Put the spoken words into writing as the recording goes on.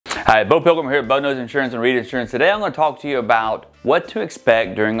Hi, Beaux here at Beaux Insurance and Reed Insurance. Today I'm going to talk to you about what to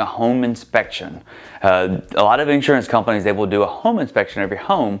expect during a home inspection. A lot of insurance companies, they will do a home inspection of your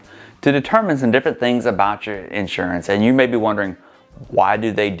home to determine some different things about your insurance. And you may be wondering, why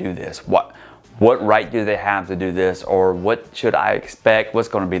do they do this? What right do they have to do this? Or what should I expect? What's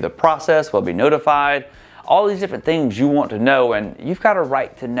going to be the process? Will I be notified? All these different things you want to know, and you've got a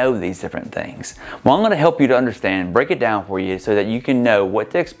right to know these different things. Well, I'm going to help you to understand, break it down for you so that you can know what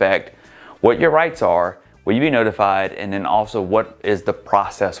to expect, what your rights are, will you be notified, and then also what is the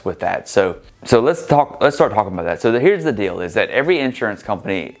process with that. So let's start talking about that. So here's the deal, is that every insurance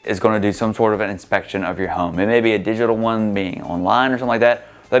company is going to do some sort of an inspection of your home. It may be a digital one, being online or something like that.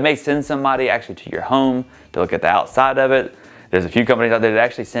 They may send somebody actually to your home to look at the outside of it. There's a few companies out there that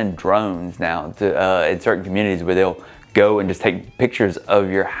actually send drones now to, in certain communities where they'll go and just take pictures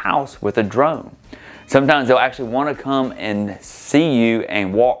of your house with a drone. Sometimes they'll actually want to come and see you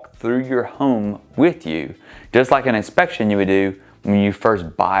and walk through your home with you, just like an inspection you would do when you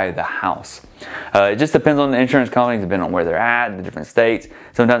first buy the house. It just depends on the insurance companies, depending on where they're at, the different states.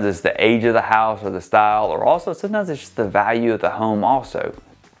 Sometimes it's the age of the house or the style, or also sometimes it's just the value of the home also.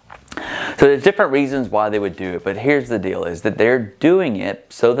 So there's different reasons why they would do it, but here's the deal, is that they're doing it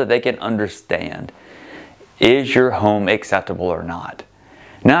so that they can understand, is your home acceptable or not?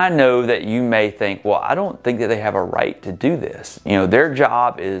 Now I know that you may think, well, I don't think that they have a right to do this. You know, their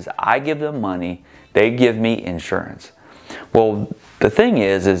job is, I give them money, they give me insurance. Well, the thing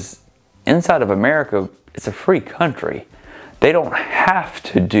is inside of America, it's a free country. They don't have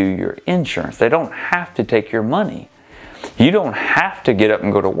to do your insurance. They don't have to take your money. You don't have to get up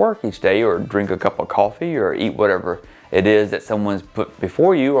and go to work each day or drink a cup of coffee or eat whatever it is that someone's put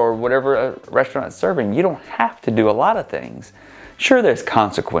before you or whatever a restaurant is serving. You don't have to do a lot of things. Sure, there's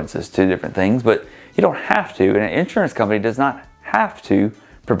consequences to different things, but you don't have to. And an insurance company does not have to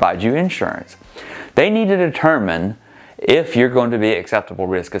provide you insurance. They need to determine if you're going to be acceptable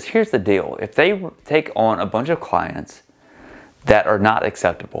risk. Because here's the deal. If they take on a bunch of clients that are not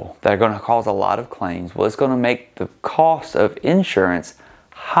acceptable, that are going to cause a lot of claims, well, it's going to make the cost of insurance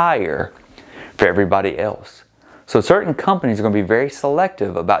higher for everybody else. So certain companies are going to be very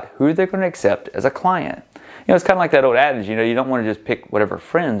selective about who they're going to accept as a client. You know, it's kind of like that old adage, you know, you don't want to just pick whatever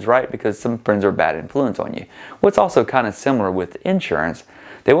friends, right? Because some friends are a bad influence on you. Well, it's also kind of similar with insurance.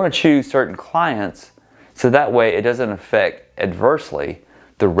 They want to choose certain clients so that way it doesn't affect adversely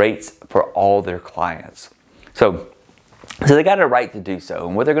the rates for all their clients. So they got a right to do so,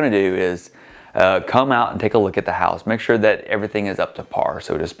 and what they're going to do is come out and take a look at the house, make sure that everything is up to par,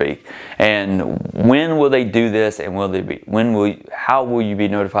 so to speak. And when will they do this? And how will you be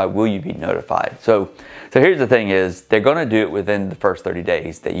notified? Will you be notified? So here's the thing: is they're going to do it within the first 30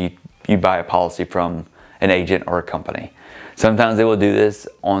 days that you buy a policy from an agent or a company. Sometimes they will do this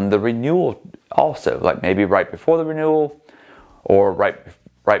on the renewal also, like maybe right before the renewal or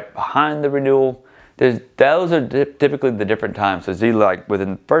right behind the renewal. Those are typically the different times. So it's either like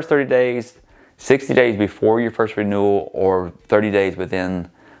within the first 30 days, 60 days before your first renewal, or 30 days within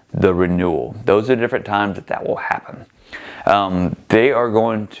the renewal. Those are different times that will happen. They are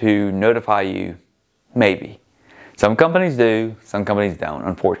going to notify you, maybe. Some companies do, some companies don't,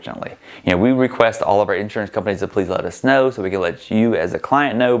 unfortunately. You know, we request all of our insurance companies to please let us know so we can let you as a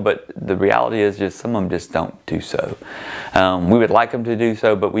client know, but the reality is just some of them just don't do so. We would like them to do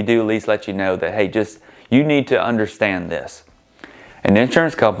so, but we do at least let you know that, hey, you need to understand this. An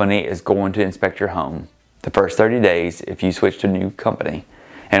insurance company is going to inspect your home the first 30 days if you switch to a new company.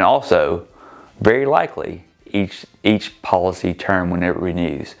 And also, very likely, each policy term when it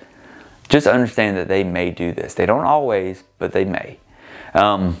renews. Just understand that they may do this. They don't always, but they may.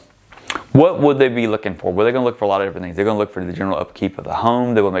 What would they be looking for? Well, they're going to look for a lot of different things. They're going to look for the general upkeep of the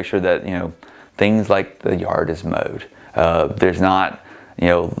home. They will make sure that, you know, things like the yard is mowed. There's not, you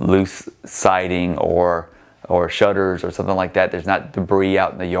know, loose siding or shutters or something like that. There's not debris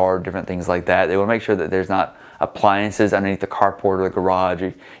out in the yard, different things like that. They will make sure that there's not appliances underneath the carport or the garage.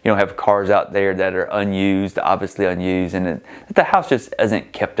 You don't have cars out there that are unused, obviously unused, and that the house just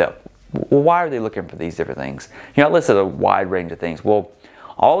isn't kept up. Well, why are they looking for these different things? You know, I listed a wide range of things. Well,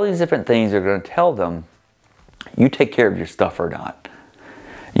 all these different things are going to tell them you take care of your stuff or not.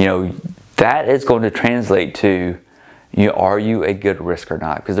 You know, that is going to translate to, you know, are you a good risk or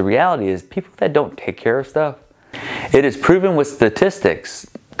not? Because the reality is, people that don't take care of stuff, it is proven with statistics,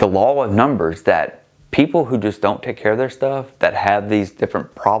 the law of numbers, that people who just don't take care of their stuff, that have these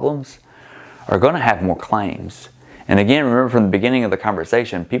different problems, are going to have more claims. And again, remember from the beginning of the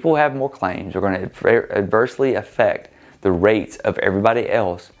conversation, people who have more claims are going to adversely affect the rates of everybody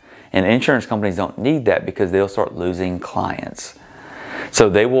else. And insurance companies don't need that because they'll start losing clients. So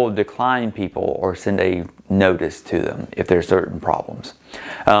they will decline people or send a notice to them if there's certain problems.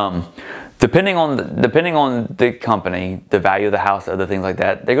 Depending on the company, the value of the house, other things like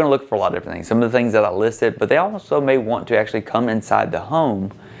that, they're going to look for a lot of different things. Some of the things that I listed, but they also may want to actually come inside the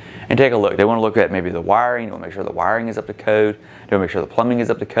home and take a look. They want to look at maybe the wiring. They want to make sure the wiring is up to code. They want to make sure the plumbing is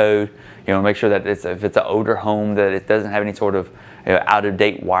up to code. You know, make sure that if it's an older home, that it doesn't have any sort of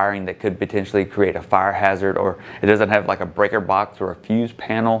out-of-date wiring that could potentially create a fire hazard, or it doesn't have like a breaker box or a fuse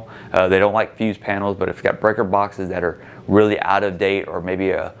panel. They don't like fuse panels, but if it's got breaker boxes that are really out of date, or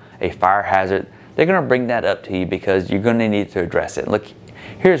maybe a fire hazard, they're going to bring that up to you because you're going to need to address it. Look,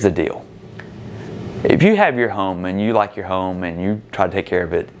 here's the deal. If you have your home and you like your home and you try to take care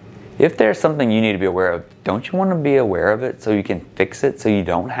of it, if there's something you need to be aware of, don't you want to be aware of it so you can fix it so you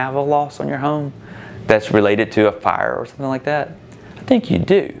don't have a loss on your home that's related to a fire or something like that? I think you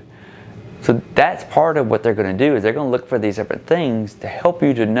do. So that's part of what they're going to do, is they're going to look for these different things to help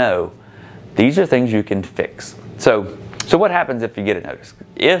you to know these are things you can fix. So what happens if you get a notice?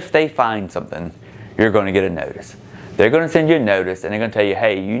 If they find something, you're going to get a notice. They're going to send you a notice and they're going to tell you,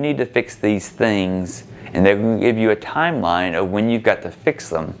 hey, you need to fix these things, and they're going to give you a timeline of when you've got to fix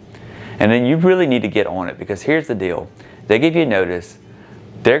them. And then you really need to get on it, because here's the deal. They give you a notice,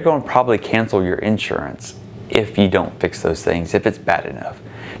 they're going to probably cancel your insurance if you don't fix those things, if it's bad enough.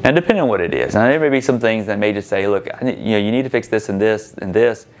 Now, depending on what it is. Now, there may be some things that may just say, look, you need to fix this and this and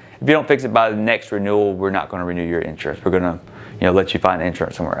this. If you don't fix it by the next renewal, we're not going to renew your insurance. We're going to let you find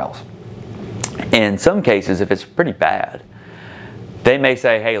insurance somewhere else. In some cases, if it's pretty bad, they may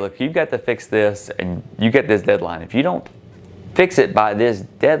say, hey, look, you've got to fix this and you get this deadline. If you don't fix it by this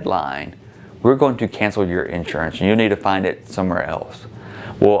deadline, we're going to cancel your insurance and you'll need to find it somewhere else.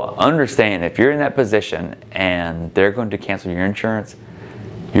 Well, understand, if you're in that position and they're going to cancel your insurance,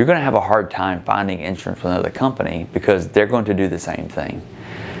 you're going to have a hard time finding insurance with another company, because they're going to do the same thing.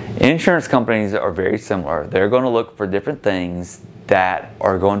 Insurance companies are very similar. They're going to look for different things that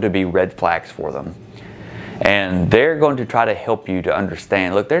are going to be red flags for them. And they're going to try to help you to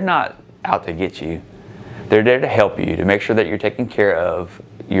understand, look, they're not out to get you. They're there to help you, to make sure that you're taking care of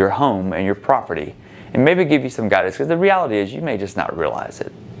your home and your property, and maybe give you some guidance, because the reality is you may just not realize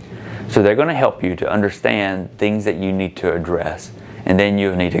it. So they're going to help you to understand things that you need to address, and then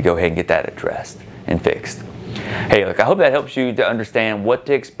you'll need to go ahead and get that addressed and fixed. Hey, look, I hope that helps you to understand what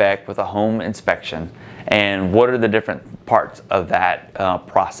to expect with a home inspection and what are the different parts of that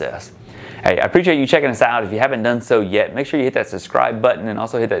process. Hey, I appreciate you checking us out. If you haven't done so yet, make sure you hit that subscribe button and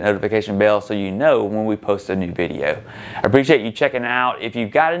also hit that notification bell so you know when we post a new video. I appreciate you checking out. If you've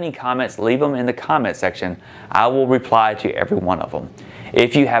got any comments, leave them in the comment section. I will reply to every one of them.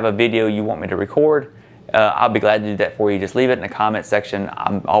 If you have a video you want me to record, I'll be glad to do that for you. Just leave it in the comment section.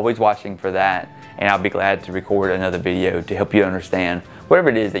 I'm always watching for that, and I'll be glad to record another video to help you understand whatever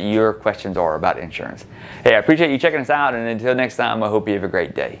it is that your questions are about insurance. Hey, I appreciate you checking us out, and until next time, I hope you have a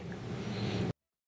great day.